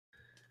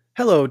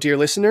Hello, dear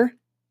listener.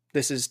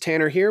 This is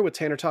Tanner here with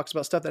Tanner Talks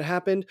About Stuff That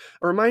Happened.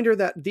 A reminder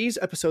that these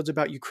episodes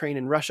about Ukraine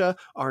and Russia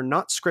are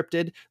not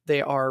scripted.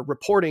 They are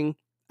reporting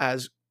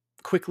as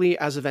quickly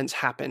as events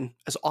happen,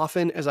 as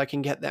often as I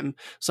can get them.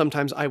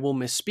 Sometimes I will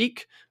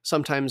misspeak.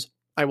 Sometimes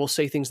I will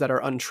say things that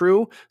are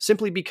untrue,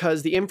 simply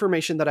because the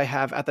information that I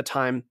have at the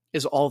time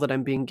is all that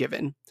I'm being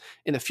given.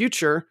 In the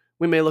future,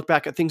 we may look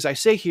back at things I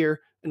say here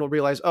and we'll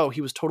realize, oh,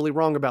 he was totally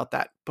wrong about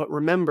that. But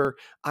remember,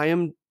 I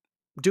am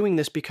doing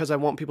this because I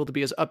want people to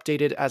be as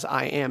updated as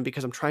I am,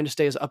 because I'm trying to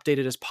stay as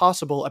updated as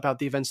possible about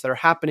the events that are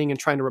happening and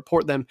trying to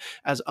report them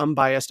as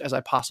unbiased as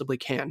I possibly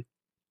can.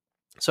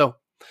 So,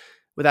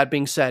 with that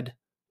being said,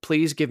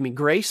 please give me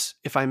grace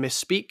if I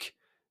misspeak,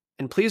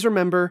 and please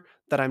remember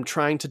that I'm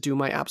trying to do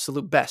my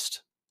absolute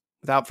best.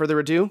 Without further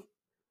ado,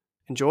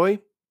 enjoy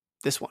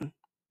this one.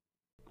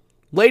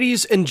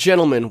 Ladies and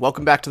gentlemen,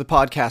 welcome back to the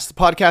podcast. The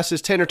podcast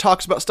is Tanner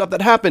Talks About Stuff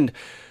That Happened.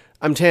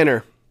 I'm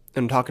Tanner,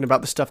 and I'm talking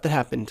about the stuff that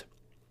happened.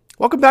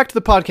 Welcome back to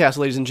the podcast,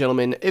 ladies and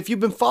gentlemen. If you've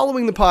been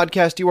following the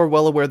podcast, you are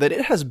well aware that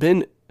it has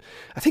been,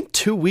 I think,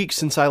 2 weeks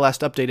since I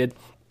last updated,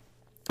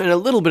 and a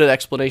little bit of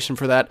explanation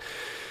for that.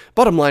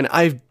 Bottom line,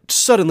 I've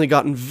suddenly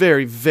gotten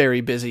very, very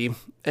busy,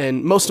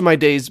 and most of my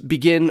days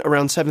begin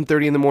around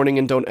 7:30 in the morning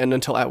and don't end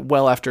until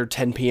well after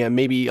 10 p.m.,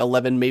 maybe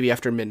 11, maybe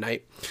after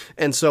midnight.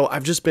 And so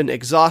I've just been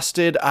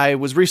exhausted. I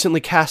was recently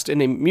cast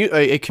in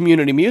a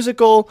community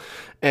musical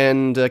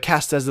and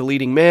cast as the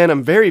leading man.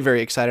 I'm very,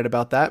 very excited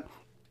about that.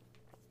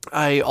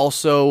 I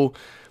also,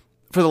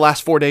 for the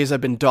last 4 days,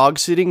 I've been dog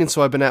sitting, and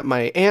so I've been at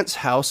my aunt's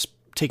house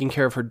taking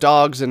care of her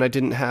dogs, and I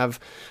didn't have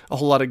a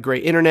whole lot of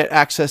great internet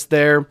access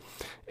there,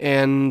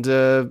 and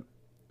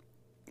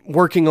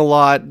working a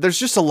lot. There's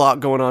just a lot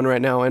going on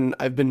right now, and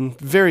I've been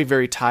very,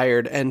 very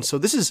tired, and so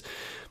this is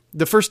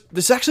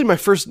actually my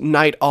first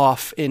night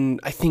off in,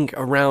 I think,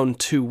 around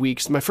 2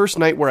 weeks. My first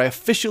night where I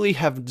officially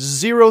have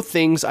zero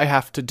things I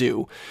have to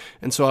do,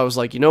 and so I was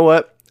like, you know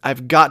what?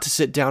 I've got to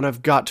sit down.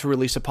 I've got to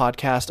release a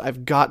podcast.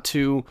 I've got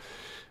to,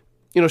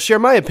 share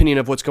my opinion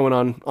of what's going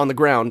on the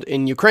ground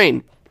in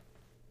Ukraine,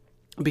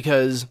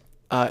 because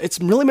it's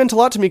really meant a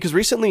lot to me. Because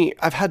recently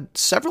I've had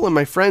several of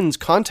my friends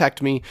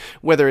contact me,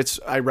 whether it's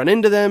I run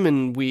into them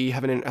and we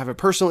have a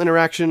personal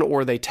interaction,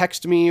 or they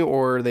text me,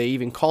 or they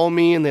even call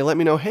me and they let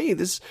me know, hey,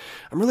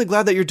 I'm really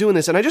glad that you're doing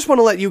this. And I just want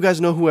to let you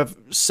guys know who have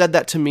said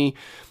that to me.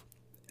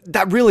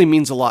 That really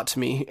means a lot to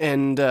me.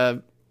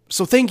 And,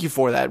 so thank you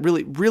for that.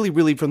 Really, really,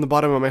 really from the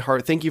bottom of my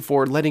heart, thank you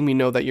for letting me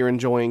know that you're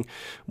enjoying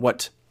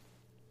what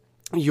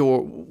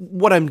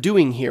I'm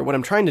doing here, what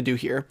I'm trying to do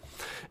here.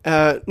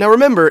 Now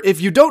remember, if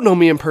you don't know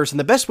me in person,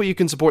 the best way you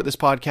can support this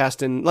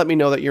podcast and let me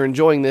know that you're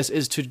enjoying this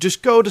is to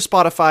just go to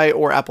Spotify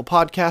or Apple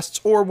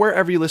Podcasts or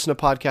wherever you listen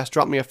to podcasts,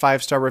 drop me a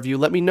 5-star review.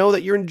 Let me know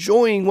that you're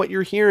enjoying what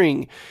you're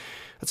hearing.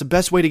 That's the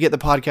best way to get the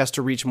podcast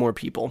to reach more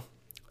people.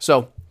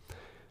 So,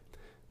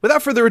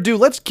 without further ado,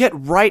 let's get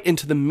right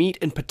into the meat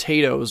and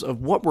potatoes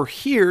of what we're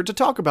here to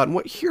talk about and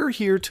what you're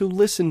here to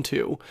listen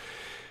to.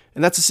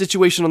 And that's the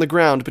situation on the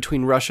ground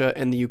between Russia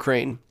and the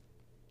Ukraine.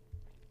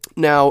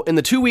 Now, in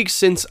the 2 weeks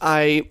since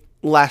I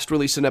last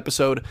released an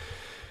episode,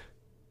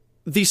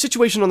 the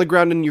situation on the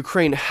ground in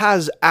Ukraine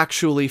has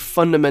actually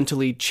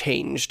fundamentally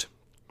changed.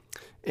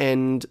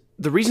 And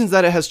the reasons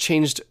that it has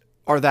changed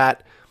are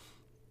that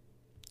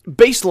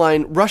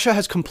baseline, Russia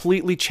has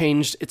completely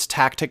changed its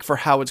tactic for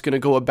how it's going to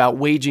go about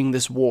waging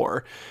this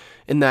war,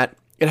 in that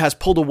it has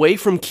pulled away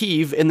from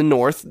Kyiv in the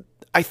north.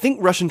 I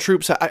think Russian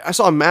troops, I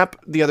saw a map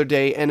the other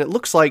day, and it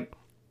looks like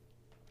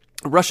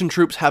Russian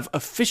troops have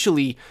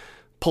officially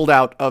pulled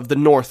out of the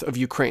north of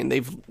Ukraine.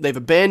 They've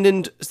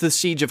abandoned the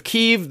siege of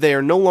Kyiv. They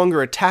are no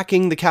longer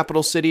attacking the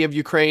capital city of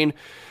Ukraine,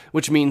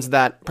 which means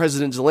that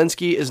President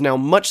Zelensky is now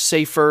much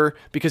safer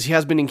because he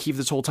has been in Kyiv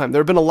this whole time. There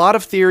have been a lot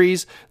of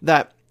theories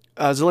that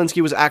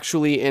Zelensky was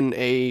actually in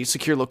a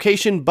secure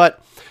location,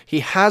 but he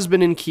has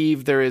been in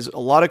Kyiv. There is a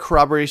lot of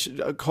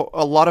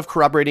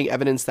corroborating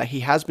evidence that he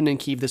has been in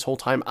Kyiv this whole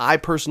time. I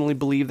personally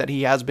believe that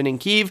he has been in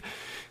Kyiv,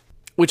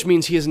 which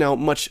means he is now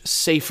much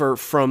safer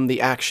from the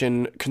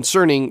action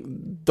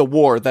concerning the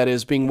war that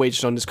is being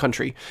waged on his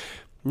country.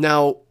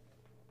 Now,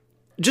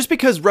 just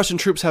because Russian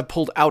troops have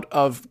pulled out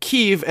of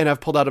Kyiv and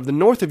have pulled out of the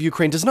north of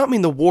Ukraine does not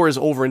mean the war is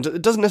over, and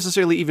it doesn't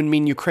necessarily even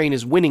mean Ukraine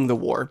is winning the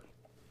war,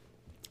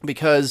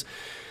 because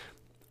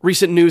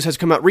recent news has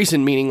come out,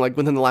 recent meaning like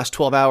within the last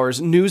 12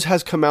 hours, news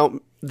has come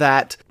out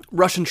that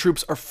Russian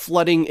troops are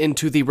flooding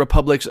into the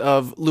republics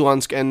of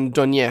Luhansk and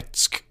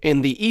Donetsk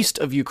in the east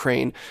of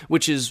Ukraine,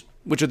 which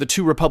are the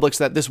two republics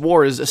that this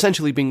war is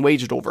essentially being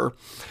waged over.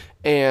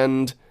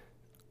 And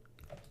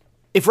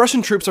if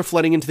Russian troops are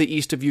flooding into the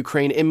east of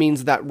Ukraine, it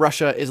means that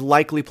Russia is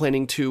likely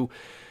planning to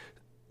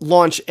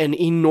launch an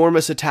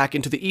enormous attack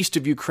into the east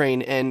of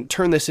Ukraine and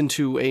turn this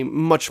into a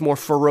much more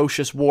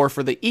ferocious war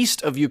for the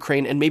east of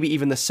Ukraine and maybe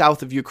even the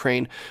south of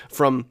Ukraine,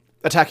 from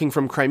attacking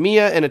from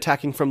Crimea and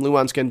attacking from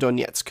Luhansk and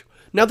Donetsk.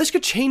 Now, this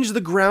could change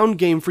the ground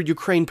game for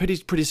Ukraine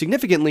pretty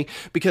significantly,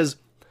 because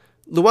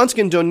Luhansk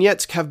and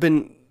Donetsk have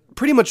been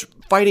pretty much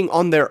fighting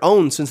on their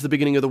own since the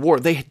beginning of the war.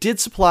 They did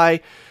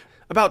supply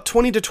about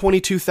 20 to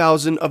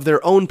 22,000 of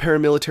their own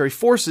paramilitary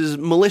forces,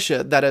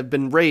 militia that have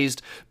been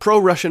raised,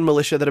 pro-Russian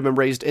militia that have been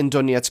raised in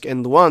Donetsk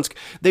and Luhansk.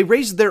 They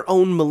raised their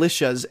own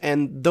militias,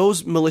 and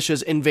those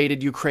militias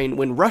invaded Ukraine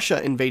when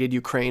Russia invaded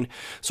Ukraine.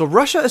 So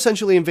Russia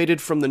essentially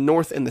invaded from the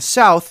north and the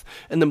south,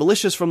 and the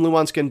militias from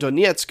Luhansk and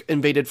Donetsk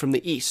invaded from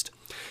the east.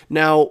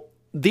 Now,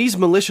 these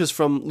militias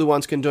from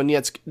Luhansk and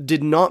Donetsk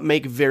did not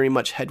make very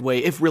much headway,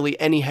 if really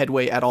any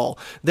headway at all.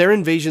 Their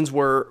invasions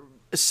were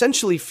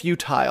essentially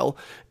futile,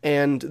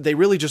 and they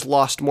really just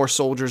lost more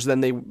soldiers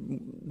than they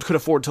could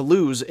afford to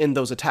lose in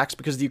those attacks,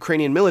 because the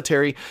Ukrainian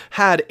military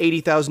had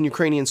 80,000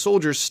 Ukrainian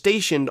soldiers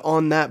stationed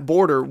on that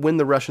border when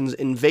the Russians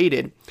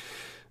invaded.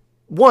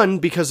 One,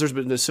 because there's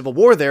been a civil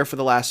war there for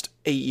the last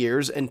 8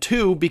 years, and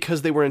two,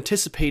 because they were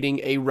anticipating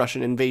a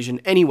Russian invasion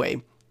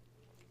anyway.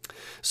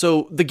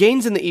 So the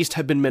gains in the east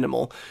have been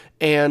minimal,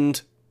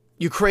 and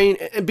because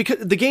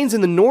the gains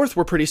in the north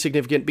were pretty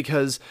significant,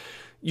 because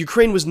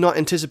Ukraine was not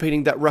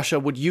anticipating that Russia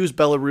would use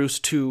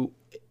Belarus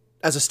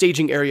as a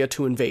staging area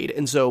to invade.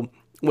 And so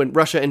when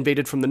Russia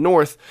invaded from the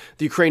north,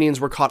 the Ukrainians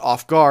were caught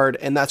off guard,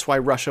 and that's why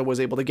Russia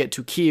was able to get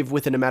to Kyiv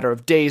within a matter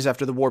of days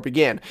after the war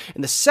began.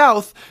 In the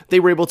south,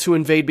 they were able to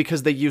invade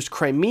because they used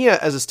Crimea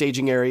as a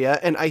staging area,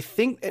 and I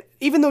think,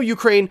 even though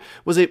Ukraine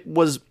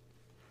was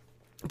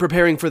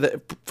preparing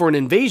for an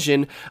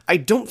invasion, I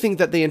don't think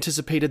that they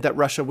anticipated that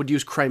Russia would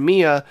use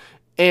Crimea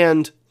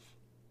and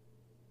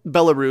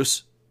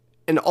Belarus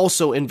and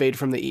also invade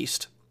from the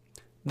east.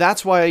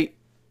 That's why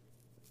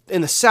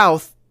in the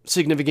south,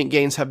 significant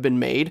gains have been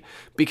made,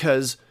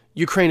 because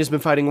Ukraine has been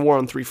fighting a war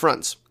on 3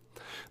 fronts.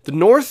 The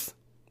north,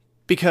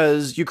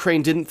 because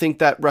Ukraine didn't think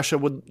that Russia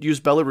would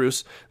use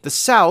Belarus. The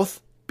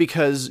south,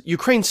 because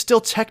Ukraine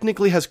still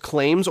technically has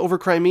claims over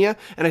Crimea,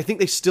 and I think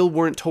they still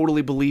weren't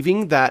totally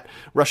believing that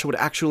Russia would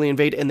actually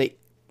invade. And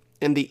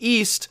in the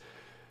east,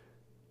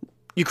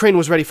 Ukraine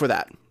was ready for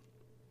that.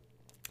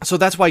 So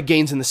that's why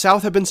gains in the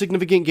south have been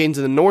significant, gains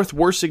in the north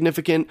were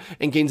significant,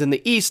 and gains in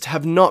the east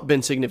have not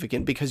been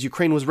significant because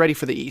Ukraine was ready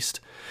for the east.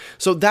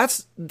 So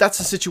that's the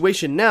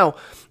situation now.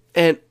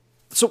 And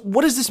so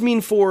what does this mean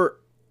for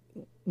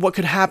what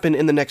could happen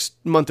in the next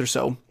month or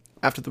so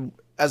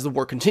as the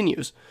war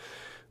continues?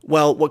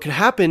 Well, what could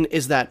happen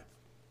is that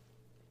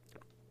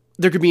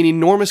there could be an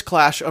enormous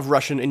clash of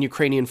Russian and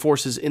Ukrainian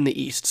forces in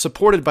the east,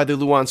 supported by the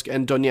Luhansk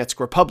and Donetsk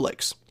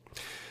republics.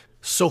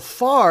 So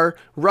far,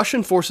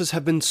 Russian forces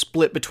have been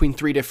split between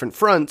 3 different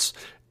fronts,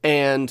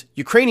 and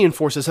Ukrainian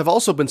forces have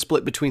also been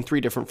split between 3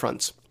 different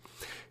fronts.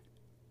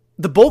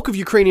 The bulk of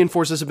Ukrainian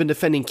forces have been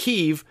defending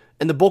Kyiv,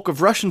 and the bulk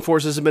of Russian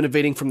forces have been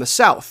invading from the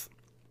south.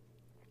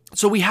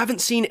 So we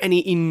haven't seen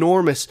any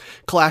enormous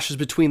clashes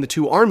between the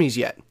two armies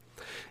yet.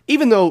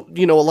 Even though,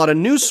 a lot of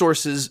news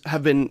sources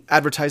have been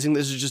advertising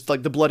this is just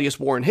like the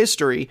bloodiest war in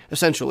history,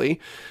 essentially,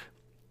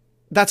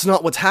 that's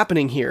not what's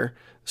happening here.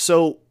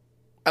 So,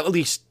 at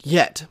least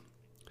yet.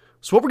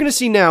 So what we're going to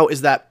see now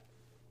is that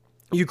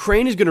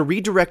Ukraine is going to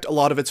redirect a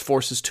lot of its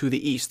forces to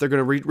the east. They're going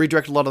to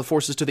redirect a lot of the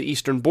forces to the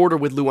eastern border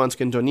with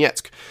Luhansk and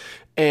Donetsk,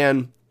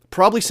 and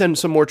probably send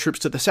some more troops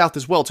to the south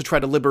as well to try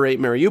to liberate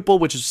Mariupol,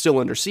 which is still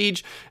under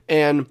siege,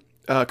 and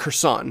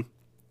Kherson,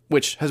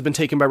 which has been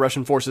taken by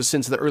Russian forces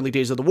since the early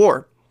days of the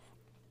war.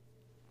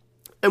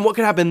 And what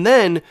could happen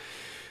then,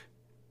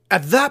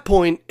 at that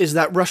point, is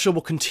that Russia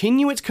will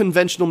continue its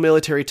conventional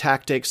military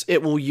tactics.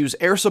 It will use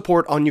air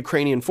support on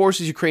Ukrainian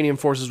forces. Ukrainian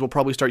forces will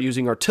probably start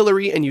using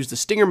artillery and use the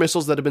Stinger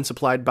missiles that have been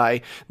supplied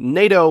by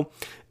NATO.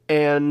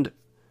 And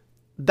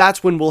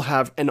that's when we'll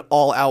have an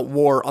all-out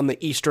war on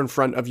the eastern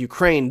front of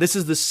Ukraine. This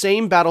is the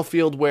same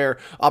battlefield where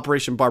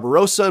Operation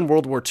Barbarossa in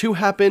World War II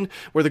happened,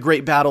 where the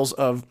great battles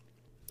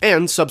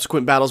and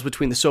subsequent battles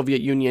between the Soviet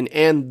Union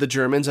and the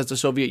Germans as the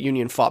Soviet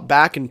Union fought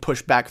back and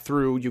pushed back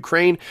through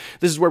Ukraine.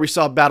 This is where we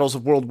saw battles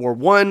of World War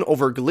I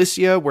over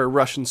Galicia, where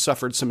Russians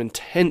suffered some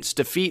intense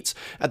defeats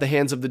at the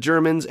hands of the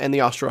Germans and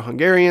the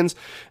Austro-Hungarians,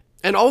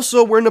 and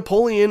also where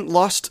Napoleon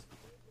lost,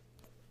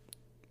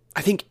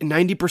 I think,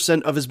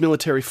 90% of his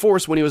military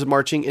force when he was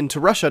marching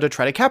into Russia to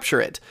try to capture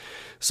it.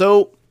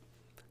 So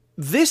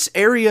this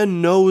area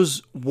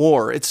knows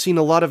war. It's seen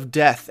a lot of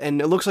death,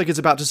 and it looks like it's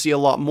about to see a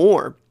lot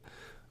more.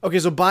 Okay,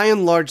 so by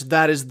and large,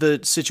 that is the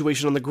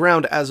situation on the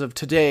ground as of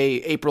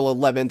today, April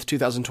 11th,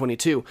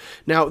 2022.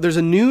 Now, there's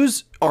a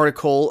news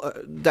article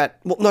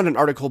not an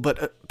article,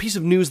 but a piece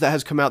of news that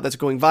has come out that's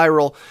going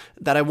viral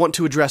that I want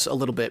to address a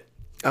little bit.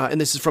 And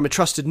this is from a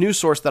trusted news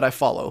source that I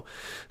follow.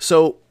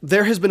 So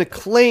there has been a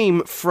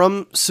claim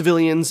from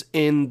civilians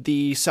in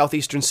the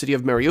southeastern city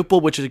of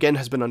Mariupol, which again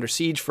has been under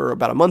siege for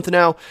about a month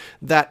now,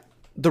 that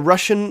the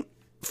Russian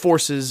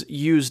forces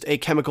used a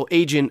chemical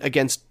agent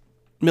against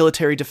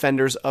military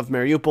defenders of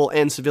Mariupol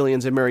and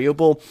civilians in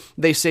Mariupol.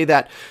 They say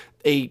that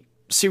a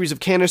series of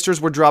canisters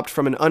were dropped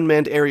from an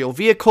unmanned aerial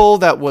vehicle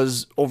that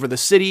was over the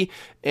city,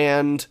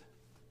 and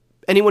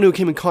anyone who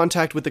came in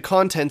contact with the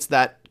contents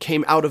that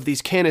came out of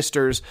these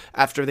canisters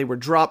after they were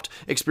dropped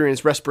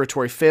experienced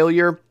respiratory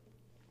failure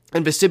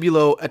and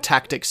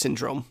vestibuloatactic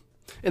syndrome.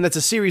 And that's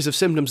a series of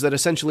symptoms that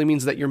essentially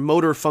means that your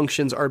motor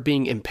functions are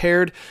being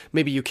impaired.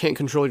 Maybe you can't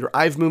control your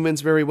eye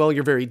movements very well.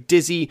 You're very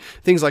dizzy,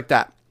 things like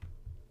that.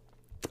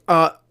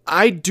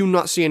 I do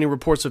not see any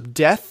reports of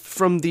death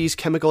from these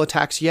chemical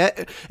attacks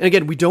yet. And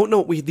again, we don't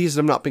know, these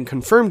have not been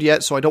confirmed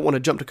yet, so I don't want to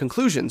jump to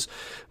conclusions.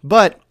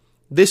 But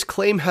this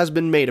claim has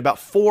been made about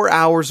 4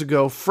 hours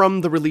ago from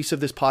the release of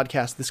this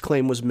podcast. This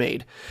claim was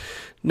made.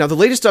 Now, the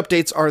latest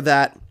updates are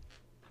that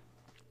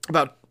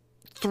about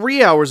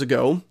 3 hours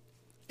ago,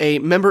 a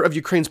member of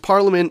Ukraine's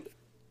parliament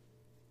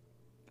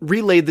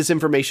relayed this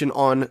information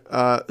on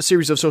a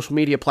series of social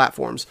media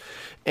platforms.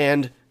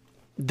 And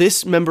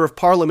this member of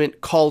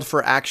parliament called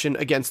for action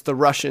against the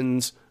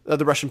Russian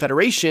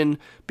Federation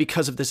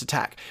because of this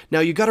attack. Now,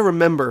 you got to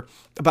remember,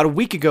 about a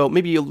week ago,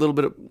 maybe a little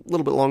bit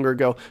longer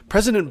ago,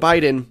 President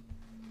Biden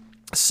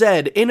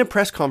said in a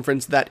press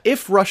conference that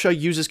if Russia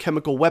uses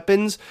chemical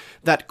weapons,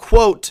 that,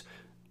 quote,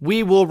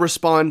 we will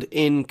respond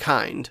in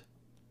kind.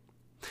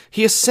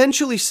 He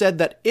essentially said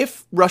that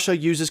if Russia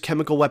uses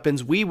chemical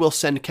weapons, we will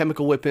send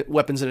chemical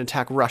weapons and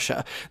attack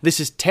Russia. This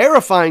is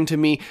terrifying to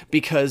me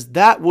because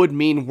that would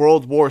mean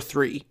World War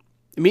III.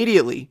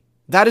 Immediately.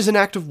 That is an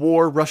act of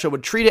war. Russia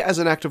would treat it as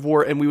an act of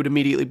war, and we would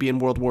immediately be in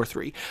World War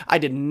III. I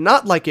did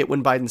not like it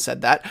when Biden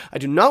said that. I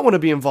do not want to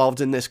be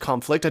involved in this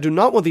conflict. I do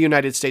not want the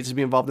United States to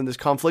be involved in this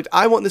conflict.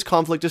 I want this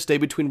conflict to stay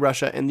between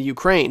Russia and the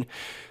Ukraine.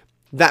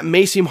 That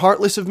may seem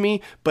heartless of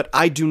me, but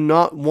I do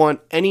not want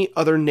any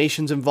other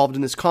nations involved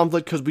in this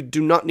conflict because we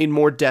do not need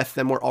more death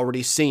than we're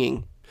already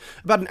seeing.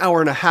 About an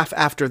hour and a half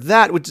after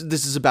that, which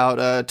this is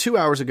about 2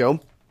 hours ago,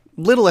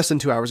 little less than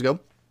 2 hours ago,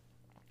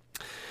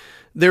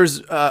 there's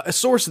a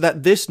source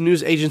that this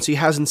news agency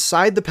has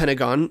inside the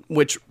Pentagon,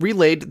 which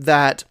relayed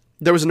that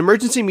there was an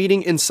emergency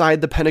meeting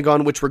inside the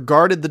Pentagon which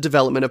regarded the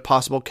development of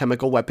possible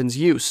chemical weapons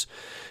use.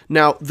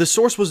 Now, the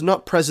source was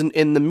not present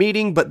in the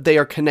meeting, but they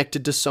are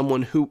connected to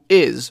someone who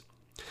is.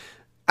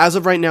 As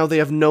of right now, they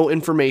have no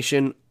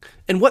information.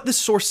 And what this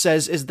source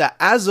says is that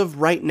as of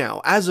right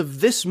now, as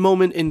of this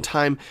moment in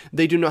time,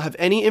 they do not have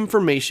any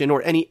information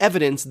or any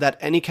evidence that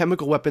any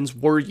chemical weapons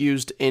were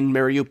used in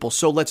Mariupol.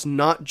 So let's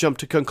not jump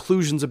to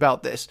conclusions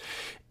about this.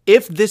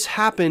 If this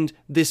happened,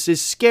 this is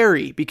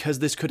scary because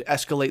this could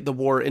escalate the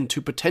war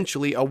into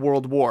potentially a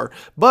world war.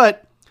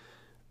 But,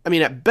 I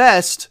mean, at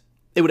best,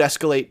 it would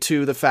escalate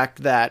to the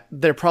fact that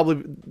there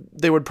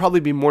would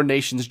probably be more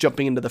nations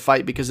jumping into the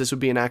fight because this would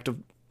be an act of,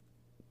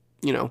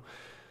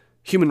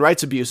 human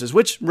rights abuses,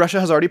 which Russia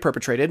has already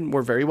perpetrated.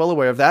 We're very well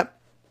aware of that.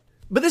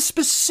 But this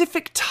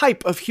specific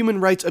type of human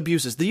rights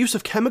abuses, the use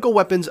of chemical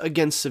weapons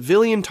against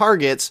civilian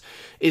targets,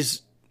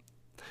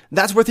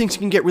 that's where things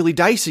can get really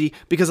dicey,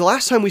 because the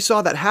last time we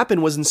saw that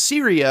happen was in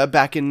Syria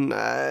back in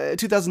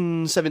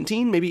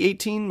 2017, maybe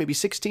 18, maybe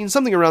 16,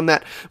 something around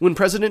that, when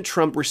President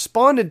Trump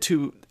responded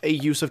to a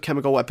use of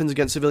chemical weapons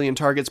against civilian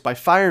targets by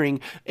firing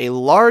a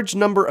large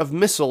number of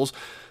missiles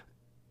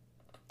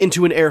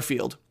into an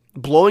airfield,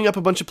 blowing up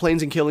a bunch of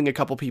planes and killing a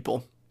couple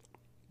people.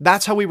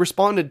 That's how we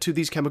responded to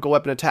these chemical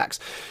weapon attacks.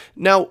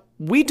 Now,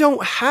 we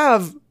don't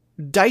have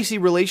dicey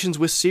relations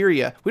with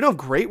Syria. We don't have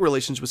great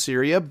relations with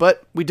Syria,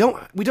 but we don't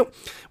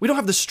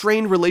have the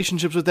strained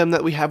relationships with them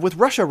that we have with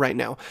Russia right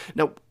now.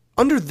 Now,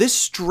 under this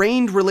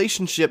strained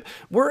relationship,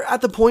 we're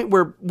at the point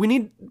where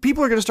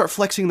people are going to start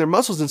flexing their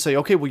muscles and say,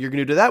 okay, well, you're going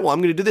to do that. Well, I'm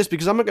going to do this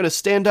because I'm not going to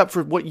stand up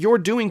for what you're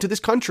doing to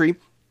this country.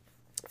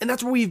 And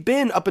that's where we've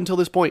been up until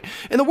this point.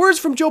 And the words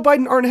from Joe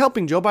Biden aren't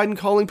helping. Joe Biden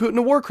calling Putin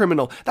a war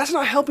criminal. That's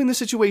not helping the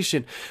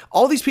situation.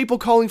 All these people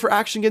calling for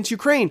action against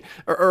Ukraine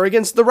or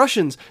against the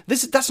Russians.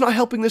 That's not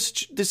helping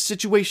this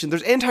situation.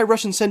 There's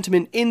anti-Russian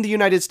sentiment in the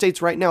United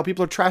States right now.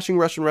 People are trashing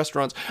Russian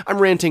restaurants. I'm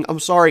ranting.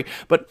 I'm sorry.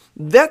 But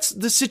that's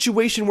the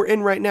situation we're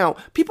in right now.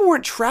 People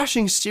weren't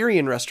trashing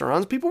Syrian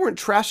restaurants. People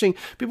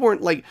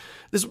weren't like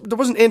this. There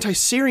wasn't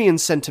anti-Syrian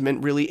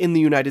sentiment really in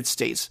the United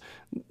States.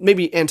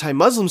 Maybe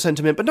anti-Muslim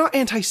sentiment, but not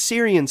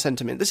anti-Syrian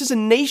sentiment. This is a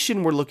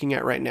nation we're looking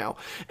at right now.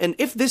 And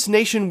if this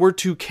nation were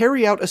to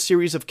carry out a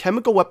series of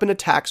chemical weapon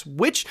attacks,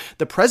 which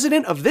the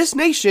president of this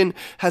nation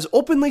has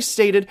openly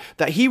stated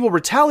that he will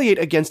retaliate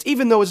against,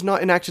 even though it's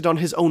not enacted on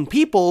his own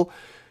people,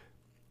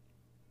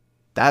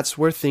 that's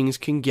where things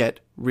can get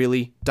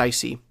really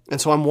dicey. And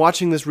so I'm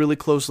watching this really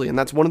closely, and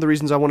that's one of the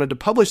reasons I wanted to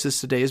publish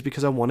this today, is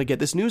because I want to get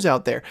this news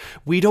out there.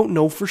 We don't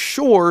know for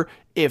sure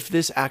if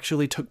this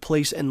actually took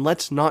place, and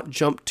let's not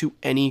jump to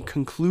any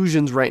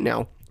conclusions right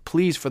now.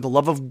 Please, for the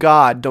love of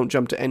God, don't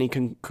jump to any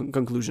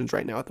conclusions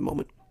right now at the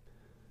moment.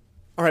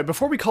 All right,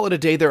 before we call it a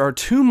day, there are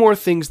two more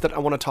things that I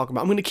want to talk about.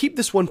 I'm going to keep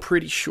this one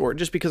pretty short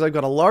just because I've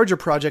got a larger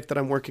project that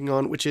I'm working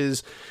on, which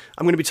is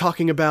I'm going to be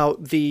talking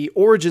about the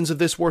origins of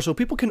this war so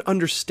people can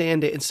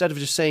understand it instead of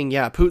just saying,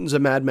 yeah, Putin's a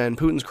madman,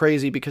 Putin's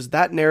crazy, because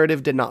that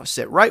narrative did not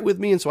sit right with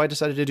me. And so I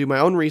decided to do my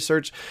own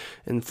research.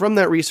 And from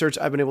that research,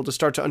 I've been able to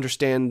start to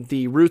understand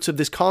the roots of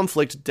this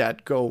conflict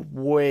that go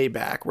way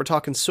back. We're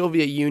talking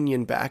Soviet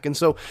Union back. And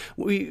so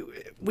we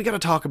got to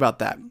talk about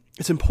that.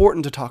 It's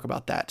important to talk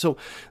about that. So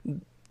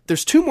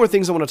there's two more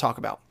things I want to talk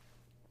about.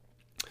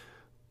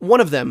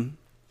 One of them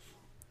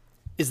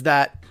is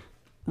that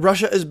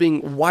Russia is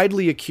being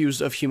widely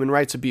accused of human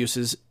rights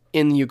abuses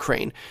in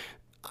Ukraine.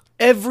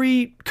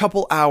 Every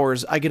couple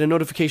hours, I get a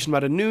notification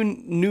about a new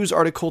news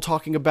article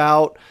talking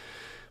about,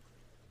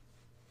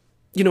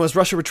 as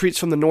Russia retreats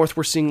from the north,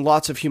 we're seeing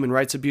lots of human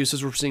rights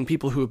abuses. We're seeing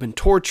people who have been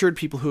tortured,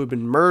 people who have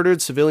been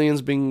murdered,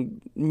 civilians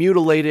being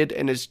mutilated,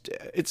 and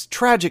it's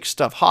tragic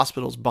stuff.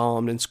 Hospitals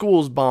bombed and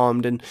schools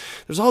bombed, and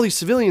there's all these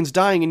civilians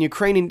dying in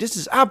Ukraine, and this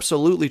is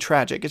absolutely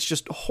tragic. It's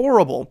just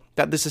horrible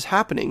that this is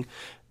happening.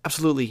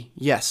 Absolutely,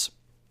 yes.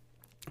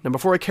 Now,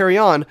 before I carry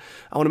on,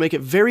 I want to make it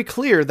very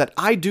clear that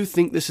I do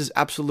think this is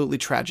absolutely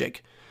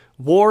tragic.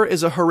 War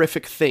is a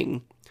horrific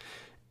thing.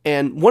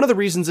 And one of the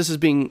reasons this is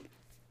being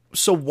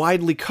so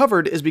widely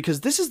covered is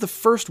because this is the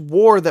first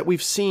war that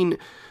we've seen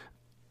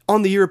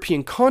on the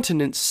European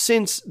continent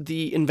since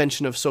the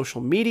invention of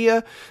social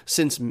media,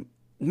 since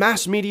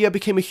mass media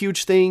became a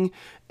huge thing.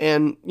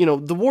 And,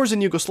 the wars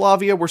in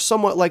Yugoslavia were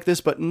somewhat like this,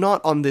 but not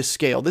on this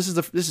scale. This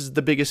is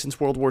the biggest since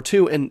World War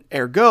II, and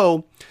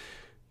ergo,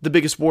 the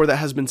biggest war that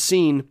has been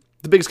seen,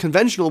 the biggest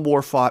conventional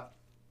war fought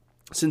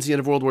since the end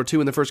of World War II,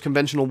 and the first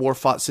conventional war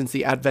fought since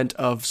the advent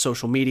of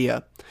social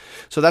media.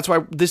 So that's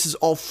why this is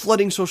all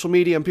flooding social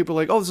media, and people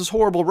are like, oh, this is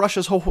horrible,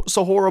 Russia's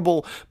so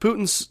horrible,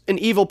 Putin's an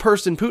evil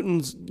person,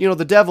 Putin's,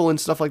 the devil and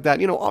stuff like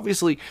that.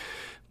 Obviously,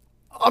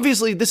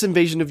 this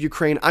invasion of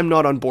Ukraine, I'm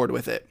not on board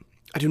with it.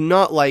 I do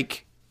not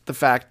like the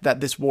fact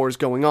that this war is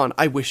going on.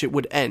 I wish it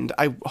would end.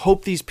 I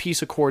hope these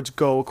peace accords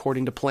go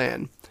according to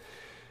plan.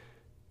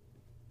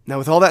 Now,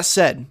 with all that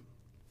said,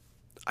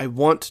 I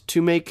want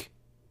to make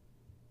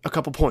a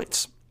couple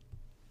points.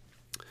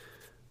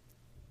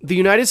 The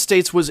United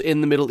States was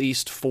in the Middle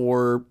East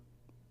for,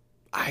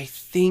 I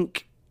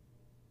think,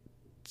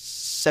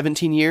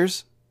 17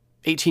 years,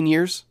 18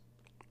 years.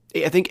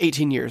 I think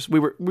 18 years. We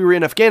were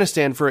in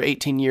Afghanistan for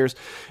 18 years,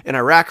 in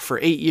Iraq for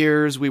 8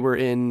 years.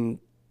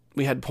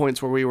 We had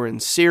points where we were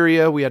in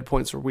Syria. We had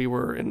points where we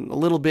were in a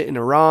little bit in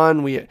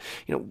Iran.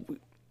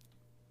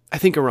 I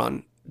think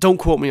Iran. Don't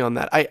quote me on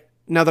that.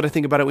 Now that I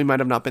think about it, we might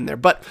have not been there.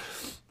 But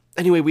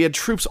anyway, we had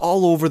troops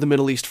all over the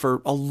Middle East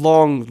for a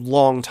long,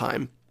 long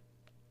time.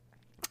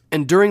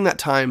 And during that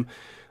time,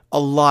 a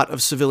lot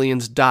of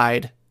civilians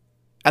died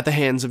at the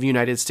hands of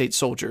United States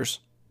soldiers.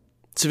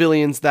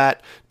 Civilians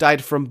that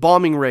died from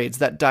bombing raids,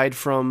 that died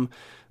from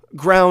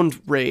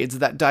ground raids,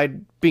 that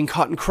died being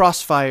caught in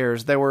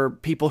crossfires. There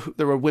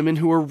were women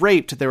who were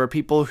raped. There were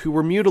people who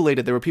were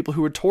mutilated. There were people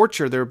who were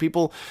tortured. There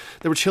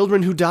were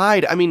children who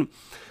died. I mean,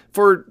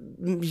 for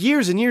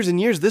years and years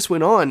and years, this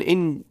went on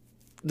in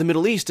the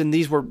Middle East, and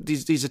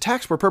these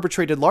attacks were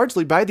perpetrated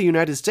largely by the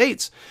United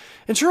States.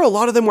 And sure, a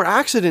lot of them were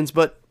accidents,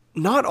 but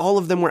not all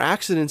of them were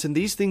accidents, and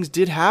these things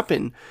did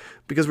happen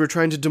because we were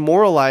trying to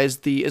demoralize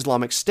the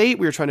Islamic State.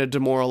 We were trying to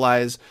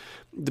demoralize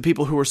the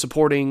people who were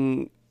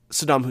supporting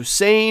Saddam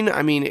Hussein.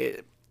 I mean,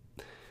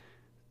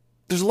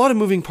 there's a lot of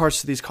moving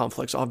parts to these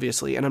conflicts,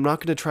 obviously, and I'm not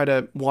going to try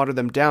to water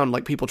them down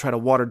like people try to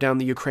water down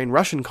the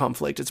Ukraine-Russian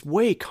conflict. It's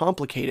way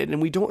complicated,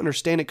 and we don't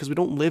understand it because we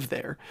don't live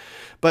there.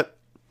 But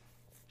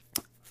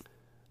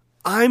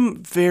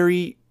I'm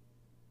very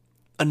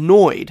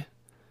annoyed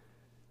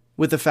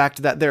with the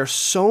fact that there are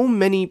so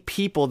many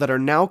people that are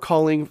now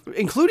calling,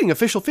 including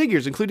official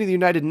figures, including the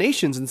United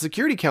Nations and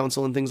Security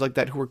Council and things like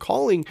that, who are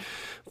calling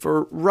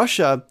for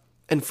Russia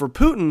and for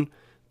Putin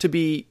to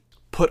be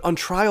put on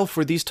trial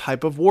for these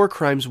type of war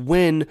crimes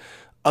when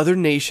other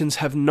nations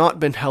have not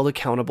been held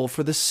accountable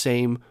for the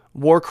same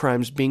war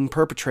crimes being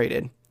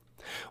perpetrated.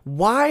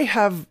 Why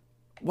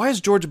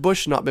has George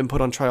Bush not been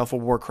put on trial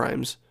for war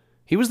crimes?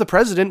 He was the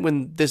president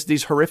when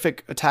these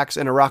horrific attacks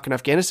in Iraq and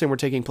Afghanistan were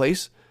taking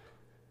place.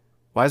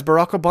 Why has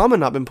Barack Obama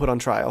not been put on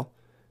trial?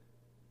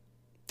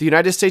 The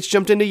United States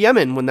jumped into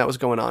Yemen when that was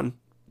going on.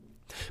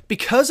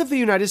 Because of the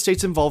United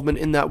States' involvement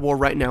in that war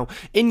right now,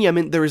 in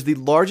Yemen, there is the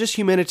largest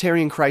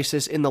humanitarian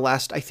crisis in the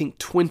last, I think,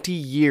 20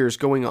 years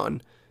going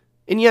on.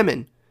 In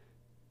Yemen.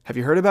 Have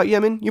you heard about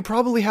Yemen? You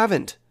probably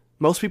haven't.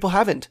 Most people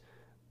haven't.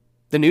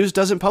 The news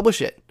doesn't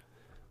publish it.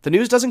 The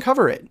news doesn't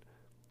cover it.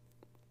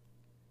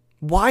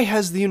 Why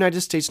has the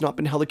United States not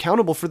been held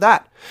accountable for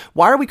that?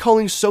 Why are we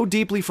calling so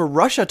deeply for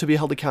Russia to be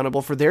held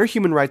accountable for their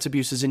human rights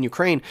abuses in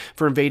Ukraine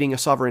for invading a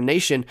sovereign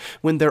nation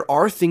when there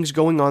are things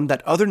going on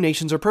that other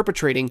nations are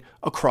perpetrating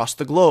across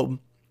the globe?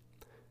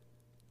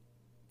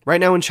 Right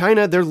now in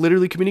China, they're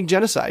literally committing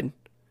genocide.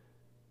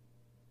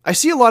 I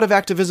see a lot of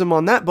activism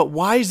on that, but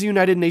why is the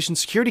United Nations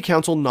Security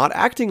Council not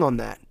acting on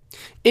that?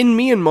 In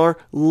Myanmar,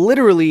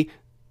 literally,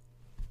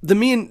 the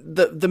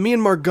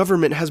Myanmar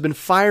government has been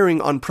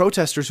firing on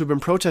protesters who've been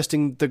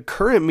protesting the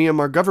current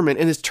Myanmar government,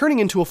 and is turning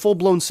into a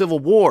full-blown civil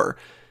war.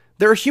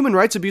 There are human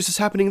rights abuses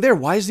happening there.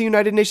 Why is the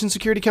United Nations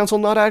Security Council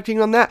not acting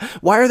on that?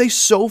 Why are they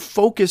so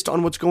focused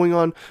on what's going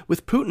on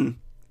with Putin?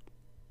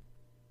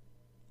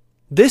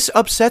 This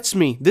upsets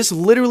me. This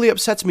literally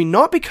upsets me,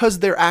 not because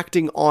they're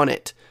acting on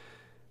it,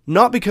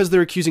 not because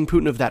they're accusing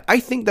Putin of that. I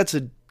think that's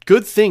a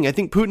good thing. I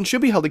think Putin should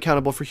be held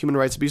accountable for human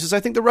rights abuses. I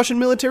think the Russian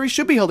military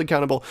should be held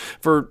accountable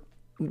for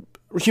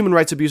human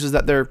rights abuses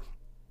that they're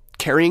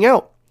carrying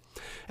out.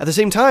 At the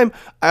same time,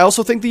 I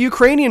also think the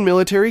Ukrainian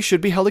military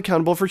should be held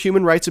accountable for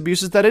human rights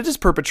abuses that it has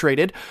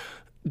perpetrated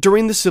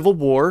during the civil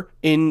war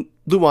in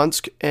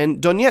Luhansk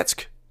and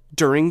Donetsk,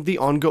 during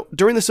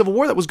the civil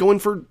war that was going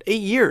for 8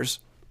 years.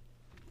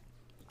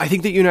 I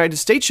think that the United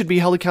States should be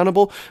held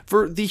accountable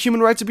for the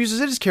human rights abuses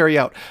it has carried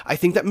out. I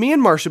think that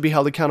Myanmar should be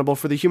held accountable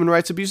for the human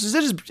rights abuses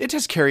it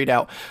has carried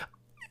out.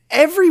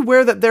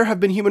 Everywhere that there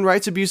have been human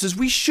rights abuses,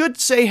 we should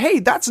say, hey,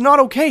 that's not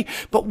okay.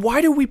 But why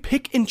do we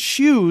pick and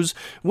choose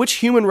which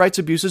human rights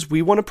abuses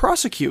we want to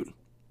prosecute?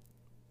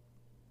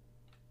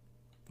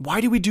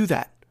 Why do we do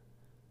that?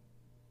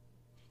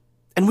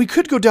 And we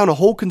could go down a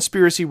whole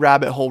conspiracy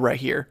rabbit hole right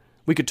here.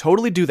 We could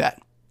totally do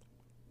that.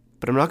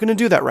 But I'm not going to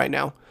do that right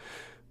now.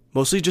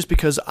 Mostly just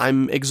because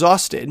I'm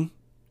exhausted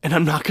and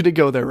I'm not going to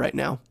go there right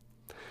now.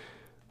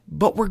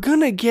 But we're going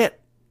to get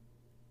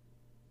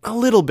a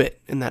little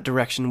bit in that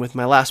direction with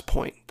my last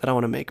point that I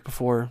want to make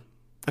before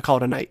I call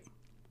it a night.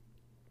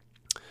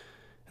 And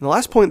the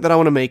last point that I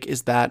want to make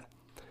is that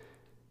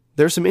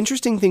there's some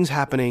interesting things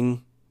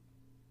happening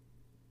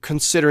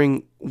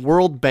considering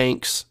world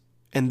banks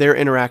and their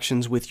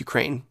interactions with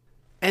Ukraine.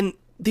 And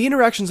the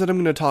interactions that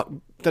I'm going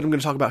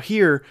to talk about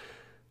here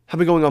have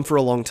been going on for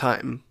a long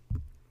time.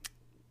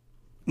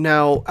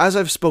 Now, as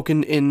I've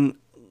spoken in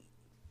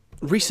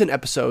recent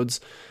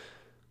episodes,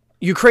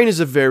 Ukraine is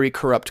a very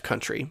corrupt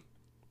country.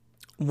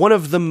 One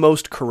of the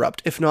most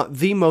corrupt, if not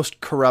the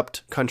most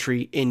corrupt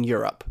country in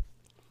Europe.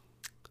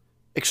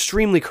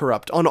 Extremely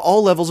corrupt on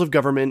all levels of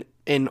government,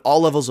 in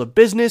all levels of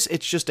business.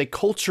 It's just a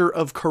culture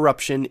of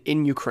corruption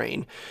in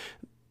Ukraine.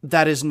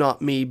 That is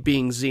not me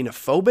being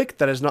xenophobic.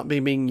 That is not me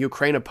being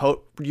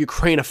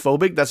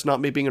Ukrainophobic. That's not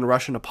me being a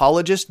Russian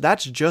apologist.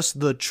 That's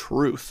just the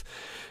truth.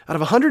 Out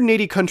of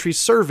 180 countries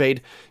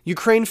surveyed,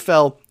 Ukraine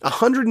fell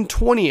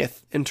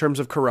 120th in terms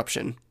of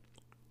corruption.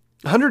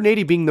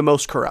 180 being the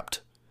most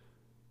corrupt.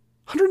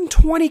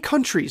 120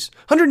 countries,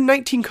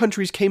 119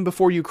 countries came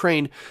before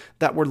Ukraine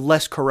that were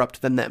less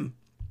corrupt than them.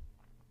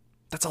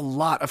 That's a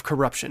lot of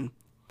corruption.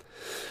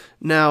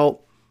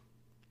 Now,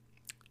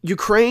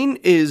 Ukraine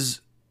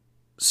is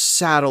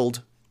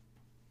saddled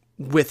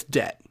with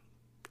debt,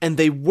 and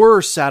they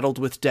were saddled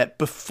with debt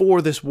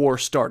before this war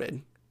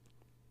started.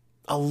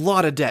 A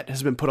lot of debt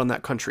has been put on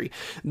that country.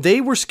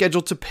 They were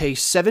scheduled to pay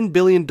 $7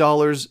 billion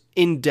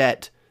in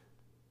debt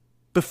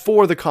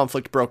before the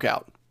conflict broke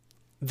out.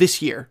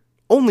 This year.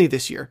 Only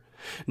this year.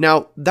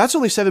 Now, that's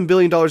only $7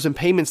 billion in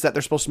payments that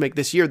they're supposed to make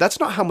this year. That's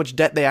not how much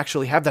debt they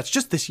actually have. That's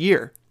just this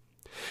year.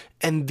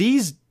 And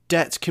these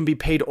debts can be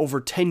paid over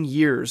 10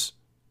 years,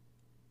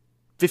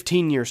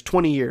 15 years,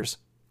 20 years.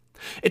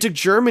 It took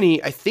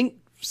Germany, I think,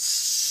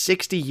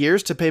 60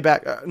 years to pay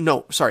back.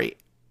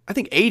 I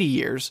think 80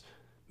 years,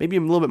 maybe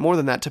a little bit more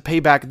than that, to pay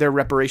back their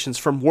reparations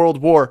from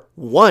World War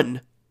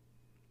I.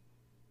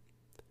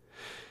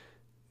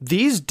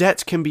 These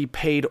debts can be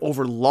paid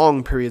over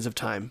long periods of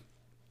time.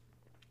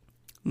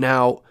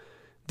 Now,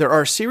 there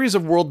are a series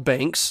of world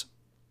banks,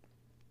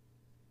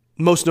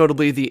 most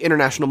notably the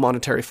International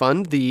Monetary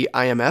Fund, the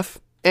IMF,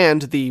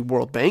 and the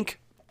World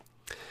Bank.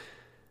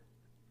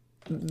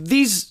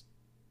 These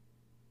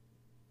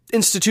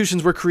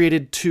institutions were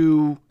created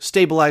to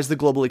stabilize the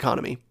global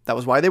economy. That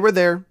was why they were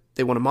there.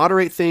 They want to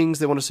moderate things.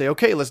 They want to say,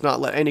 okay, let's not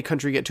let any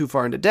country get too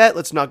far into debt.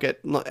 Let's not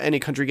let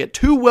any country get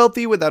too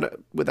wealthy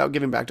without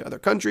giving back to other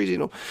countries,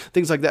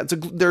 things like that. So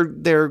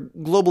they're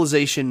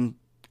globalization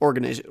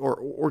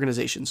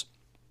organizations.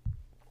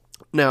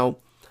 Now,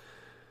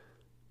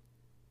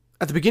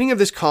 at the beginning of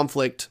this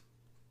conflict,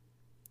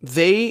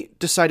 they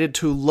decided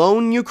to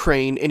loan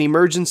Ukraine an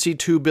emergency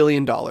 $2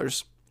 billion.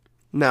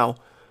 Now,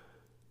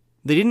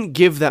 they didn't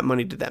give that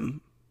money to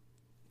them.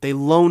 They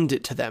loaned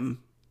it to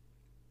them.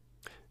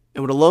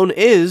 And what a loan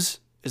is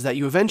that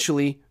you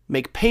eventually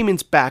make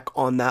payments back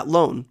on that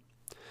loan.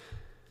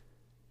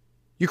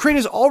 Ukraine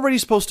is already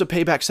supposed to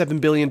pay back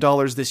 $7 billion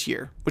this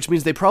year, which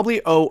means they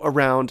probably owe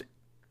around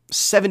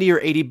 $70 or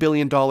 $80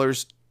 billion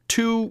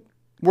to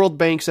world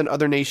banks and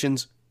other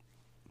nations.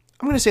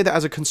 I'm going to say that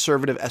as a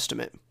conservative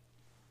estimate.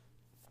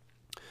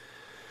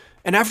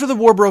 And after the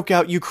war broke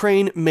out,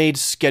 Ukraine made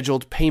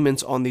scheduled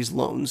payments on these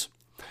loans,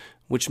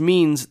 which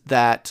means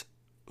that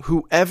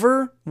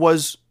whoever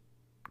was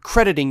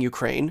crediting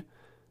Ukraine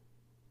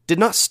did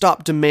not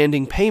stop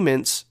demanding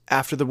payments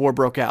after the war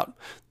broke out.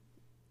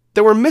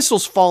 There were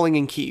missiles falling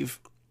in Kyiv.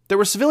 There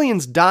were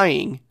civilians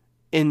dying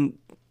in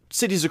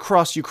cities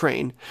across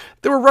Ukraine.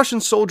 There were Russian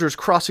soldiers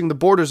crossing the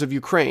borders of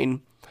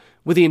Ukraine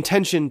with the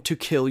intention to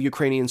kill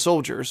Ukrainian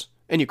soldiers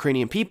and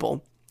Ukrainian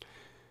people.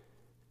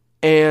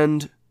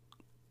 And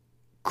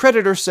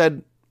creditors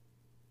said,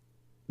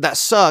 that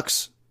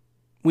sucks.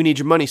 We need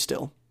your money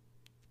still.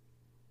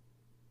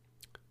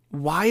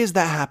 Why is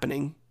that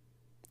happening?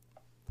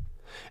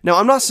 Now,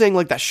 I'm not saying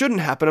that shouldn't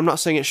happen. I'm not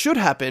saying it should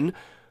happen.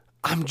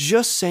 I'm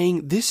just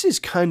saying this is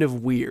kind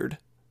of weird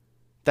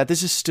that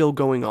this is still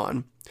going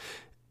on,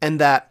 and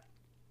that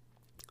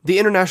the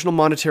International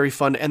Monetary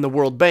Fund and the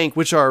World Bank,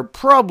 which are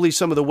probably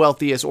some of the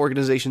wealthiest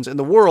organizations in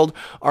the world,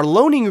 are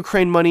loaning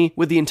Ukraine money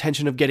with the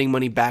intention of getting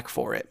money back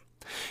for it.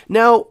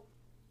 Now,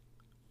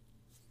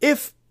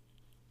 if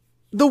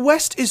the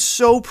West is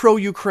so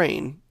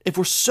pro-Ukraine, if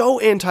we're so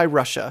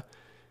anti-Russia,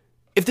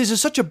 if this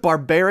is such a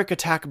barbaric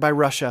attack by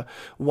Russia,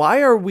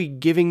 why are we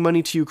giving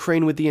money to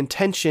Ukraine with the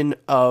intention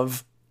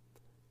of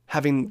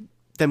having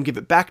them give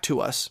it back to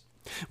us?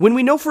 When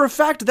we know for a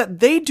fact that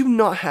they do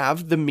not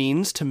have the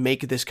means to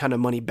make this kind of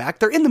money back.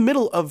 They're in the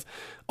middle of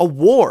a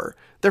war.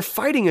 They're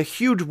fighting a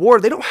huge war.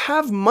 They don't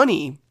have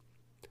money.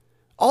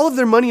 All of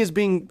their money is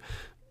being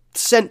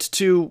sent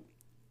to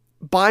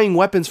buying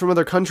weapons from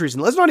other countries.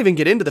 And let's not even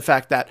get into the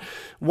fact that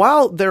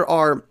while there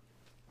are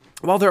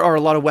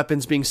a lot of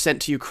weapons being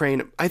sent to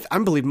Ukraine, I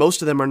believe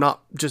most of them are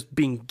not just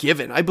being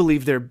given. I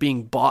believe they're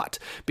being bought,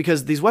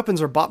 because these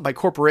weapons are bought by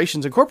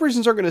corporations, and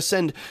corporations aren't going to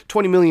send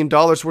 $20 million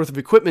worth of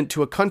equipment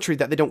to a country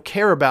that they don't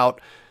care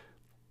about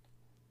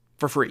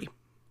for free.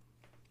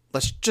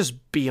 Let's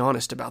just be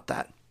honest about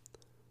that.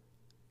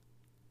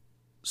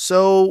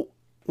 So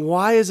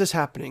why is this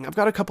happening? I've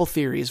got a couple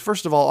theories.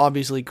 First of all,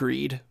 obviously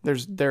greed.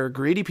 There are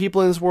greedy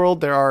people in this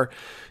world. There are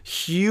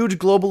huge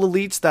global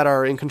elites that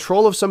are in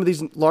control of some of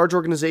these large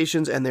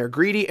organizations, and they're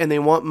greedy and they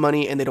want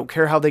money and they don't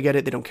care how they get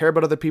it. They don't care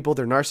about other people.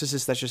 They're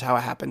narcissists. That's just how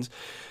it happens.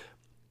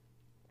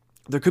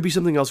 There could be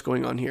something else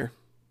going on here.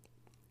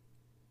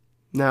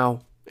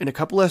 Now, in a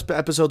couple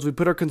episodes, we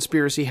put our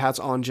conspiracy hats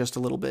on just a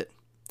little bit,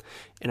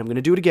 and I'm going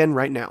to do it again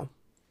right now.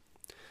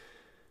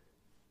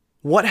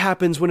 What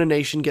happens when a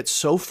nation gets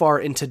so far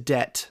into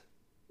debt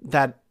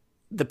that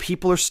the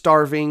people are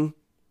starving,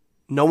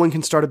 no one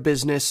can start a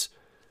business,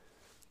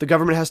 the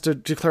government has to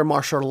declare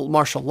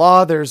martial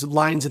law, there's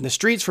lines in the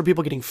streets for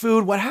people getting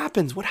food? What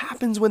happens? What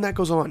happens when that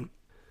goes on?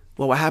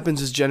 Well, what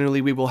happens is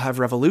generally we will have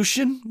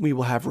revolution, we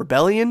will have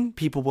rebellion,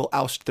 people will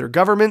oust their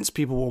governments,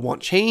 people will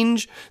want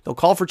change, they'll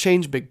call for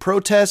change, big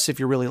protests, if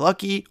you're really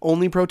lucky,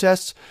 only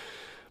protests.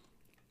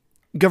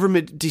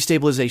 Government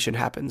destabilization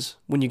happens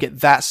when you get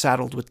that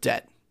saddled with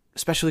debt.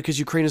 Especially because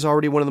Ukraine is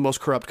already one of the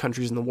most corrupt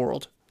countries in the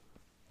world.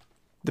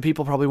 The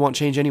people probably want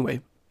change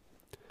anyway.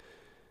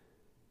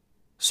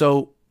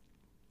 So,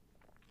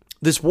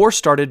 this war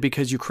started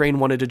because Ukraine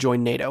wanted to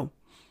join NATO.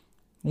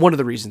 One of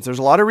the reasons. There's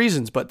a lot of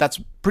reasons, but that's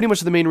pretty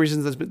much the main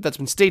reason that's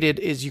been stated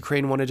is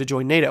Ukraine wanted to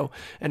join NATO,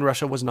 and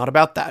Russia was not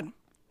about that.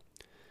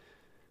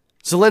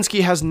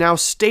 Zelensky has now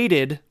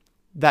stated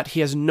that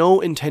he has no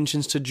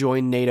intentions to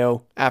join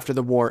NATO after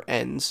the war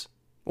ends,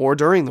 or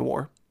during the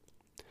war.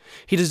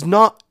 He does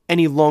not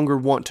any longer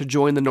want to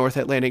join the North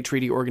Atlantic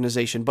Treaty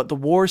Organization, but the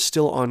war is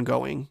still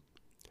ongoing.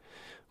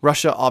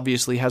 Russia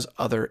obviously has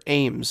other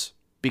aims,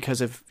 because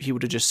if he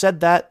would have just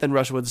said that, then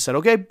Russia would have said,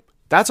 okay,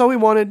 that's all we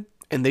wanted,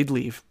 and they'd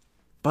leave.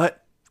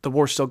 But the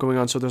war's still going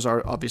on, so there's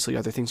obviously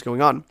other things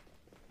going on.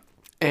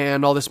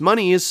 And all this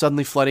money is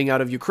suddenly flooding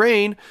out of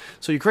Ukraine,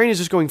 so Ukraine is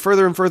just going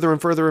further and further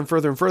and further and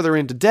further and further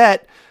into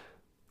debt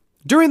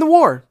during the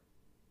war.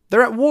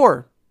 They're at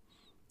war.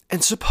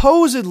 And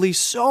supposedly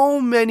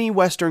so many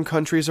Western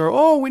countries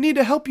are, we need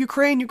to help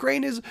Ukraine.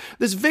 Ukraine is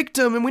this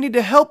victim and we need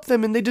to help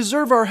them and they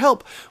deserve our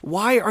help.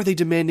 Why are they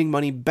demanding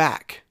money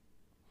back?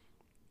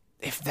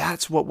 If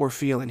that's what we're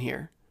feeling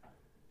here.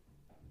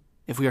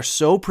 If we are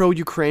so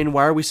pro-Ukraine,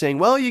 why are we saying,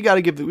 well, you got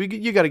to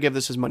give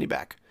this his money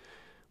back?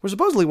 We're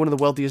supposedly one of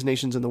the wealthiest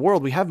nations in the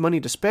world. We have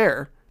money to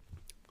spare.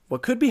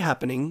 What could be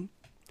happening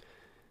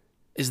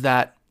is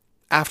that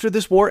after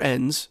this war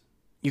ends,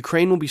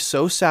 Ukraine will be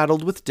so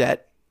saddled with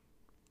debt.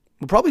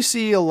 We'll probably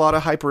see a lot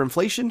of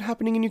hyperinflation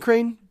happening in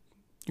Ukraine.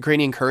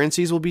 Ukrainian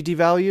currencies will be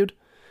devalued.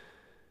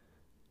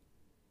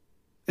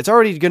 It's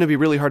already going to be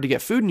really hard to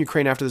get food in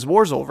Ukraine after this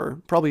war's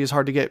over. Probably as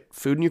hard to get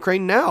food in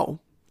Ukraine now.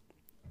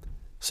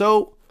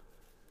 So,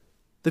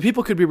 the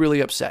people could be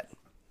really upset.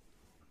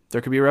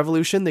 There could be a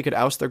revolution. They could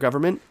oust their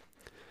government.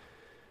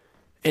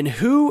 And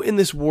who in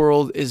this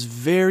world is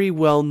very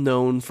well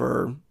known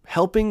for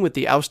helping with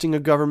the ousting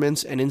of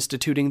governments and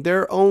instituting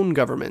their own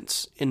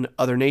governments in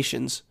other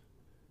nations?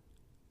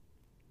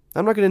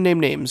 I'm not going to name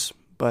names,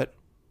 but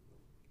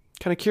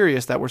kind of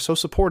curious that we're so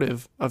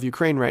supportive of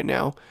Ukraine right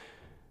now,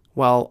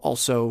 while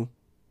also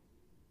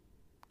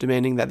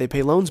demanding that they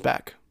pay loans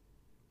back.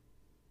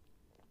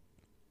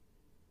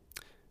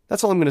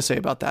 That's all I'm going to say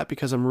about that,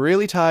 because I'm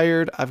really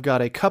tired. I've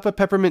got a cup of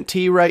peppermint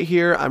tea right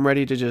here. I'm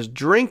ready to just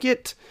drink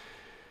it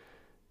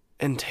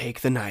and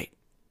take the night.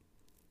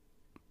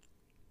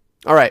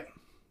 All right.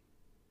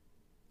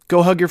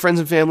 Go hug your friends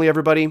and family,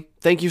 everybody.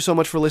 Thank you so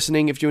much for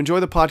listening. If you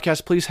enjoy the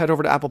podcast, please head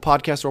over to Apple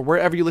Podcasts or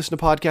wherever you listen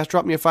to podcasts.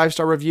 Drop me a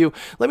 5-star review.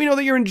 Let me know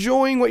that you're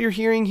enjoying what you're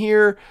hearing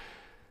here.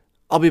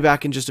 I'll be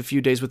back in just a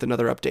few days with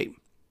another update.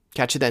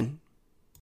 Catch you then.